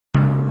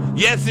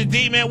Yes,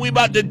 indeed, man. We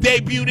about to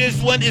debut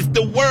this one. It's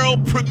the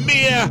world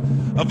premiere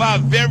of our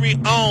very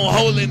own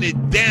Holding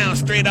It Down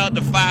straight out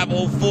the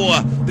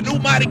 504. The new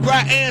Mardi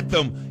Gras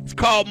anthem. It's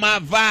called My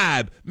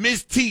Vibe.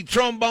 Miss T,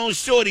 Trombone,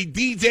 Shorty,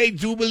 DJ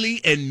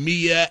Jubilee, and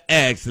Mia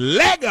X.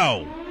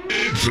 Lego!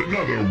 It's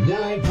another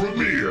world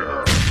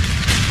premiere.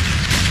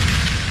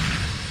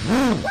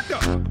 What the?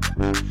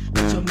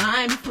 Let your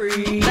mind be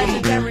free.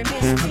 Legendary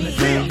Miss T.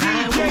 DJ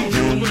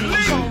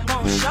Jubilee.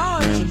 Trombone,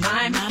 Shorty. Let your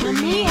mind be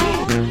free.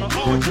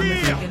 Oh,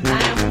 yeah. Second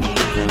line with me.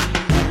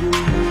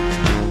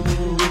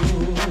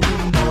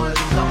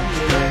 Boys on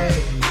the way.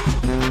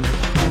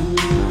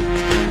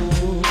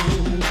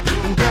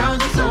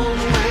 Girls is on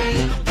the way.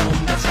 Don't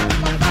mess up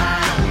my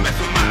vibe. Don't mess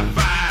with my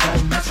vibe.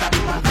 Don't mess up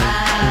my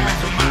vibe.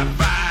 Mess with my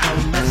vibe.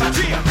 Don't mess up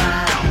my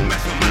vibe. Don't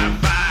mess with my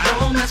vibe.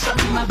 Don't mess up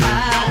my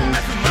vibe. Don't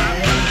mess with my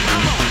vibe.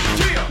 Come on,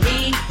 chill. Me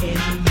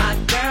and my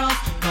girls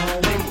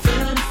going to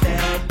the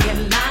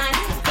second line.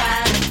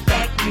 Got a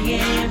factory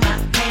in my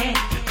hand,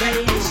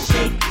 ready to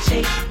shake,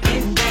 shake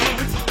and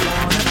dance.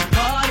 Wanna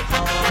party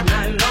all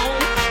night long,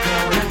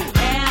 wanna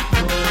have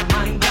your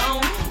mind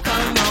on.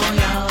 Come on,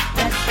 y'all,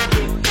 let's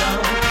get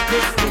going.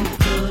 Listen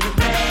to the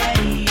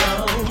radio.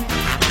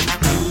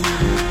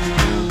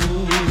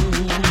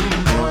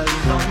 Boys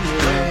on the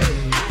way.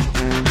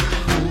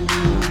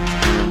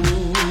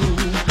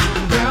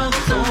 Girls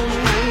is on the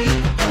way.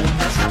 Don't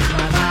mess up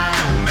my vibe.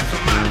 Don't mess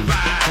with my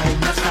vibe. Don't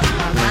mess up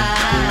my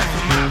vibe.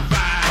 My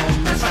vibe. Don't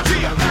mess up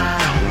my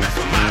vibe. Don't mess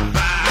with my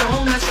vibe.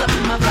 Don't mess up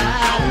my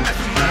vibe. Don't mess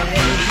with my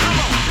vibe. Come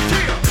on,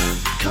 chill.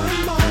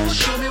 Come on,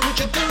 show me what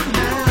you do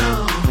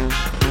now.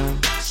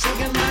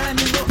 Second line,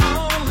 you will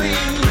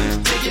always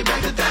take it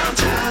back to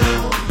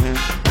downtown.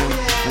 Oh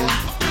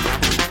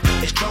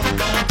yeah, it's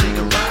Trombone, take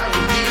a ride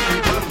with me. We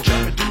bump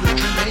jumping through the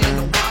tree, ain't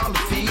no wild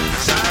feet.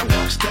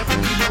 Sidewalk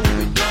stepping, you know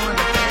we're doing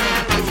the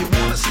thing. If you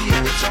wanna see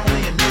it, it's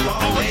only in New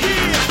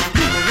Orleans.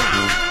 Move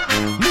around.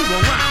 Move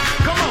around.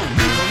 Come on,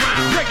 move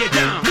around. Break it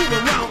down. Move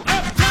around.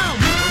 Uptown.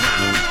 Move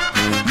around.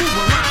 Move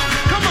around.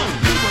 Come on,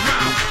 move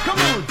around. Come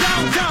on,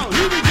 downtown.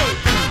 Here we go.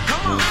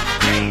 Come on.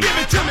 Give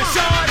it to me,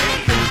 shorty.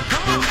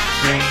 Come on.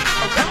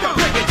 Come on.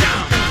 Break it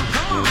down.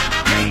 Come on.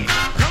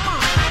 Come on.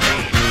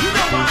 You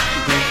know why?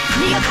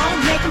 Me gon'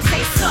 make 'em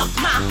say suck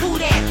my who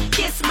that,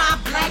 kiss my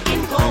black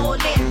and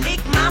gold and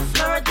lick my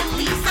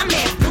fleur-de-lis. I'm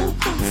that blue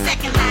cool,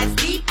 second lines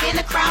deep in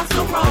the crowd,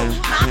 so roll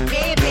my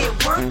baby,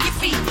 work your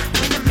feet.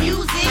 When the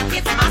music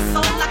hits my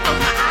soul, I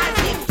close my eyes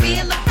and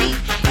feel a beat.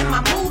 And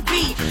my move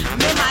beat,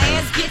 man, my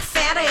ass get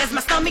fatter as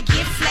my stomach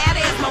get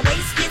flatter, as my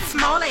waist gets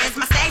smaller, as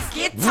my stacks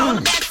get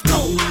taller. Let's go.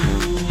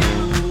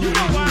 You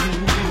know why?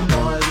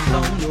 Boys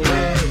on the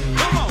way.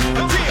 Come on.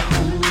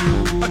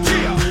 A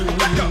chill.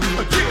 Back up.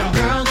 A chill.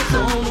 Girls is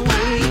on the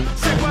way.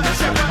 Say what?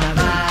 Say what? My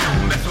vibe.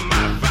 Don't mess with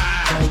my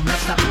vibe. Don't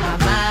mess up my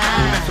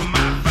vibe. Mess with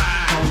my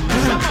vibe. Don't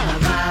mess up my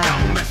vibe.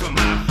 Don't mess with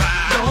my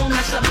vibe. Don't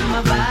mess up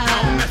my vibe.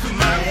 Don't mess with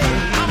my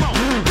vibe. Come on.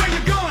 Where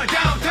you going?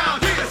 Downtown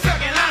to your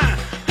second line.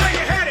 Where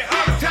you headed?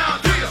 Uptown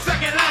to your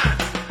second line.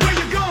 Where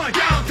you going?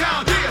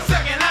 Downtown to your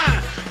second line.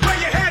 Where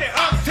you headed?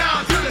 Uptown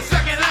to the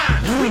second line.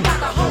 We got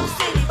the whole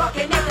city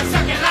bucking at the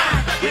second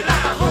line. You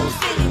got the whole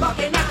city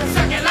bucking at the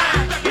second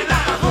line. You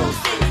got the whole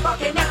city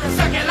bucking at the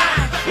second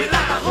line. You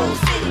got the whole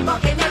city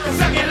bucking at the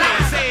second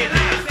line. Say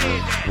that.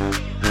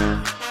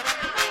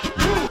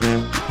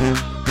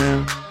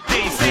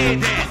 They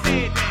said that.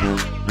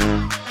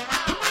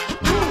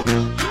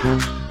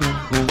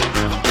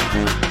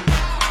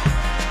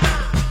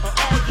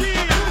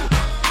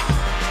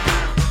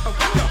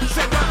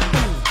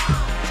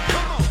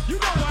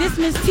 This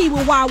Miss T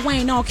with Wild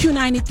Wayne on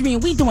Q93,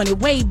 and we doing it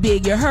way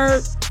big, you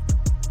heard?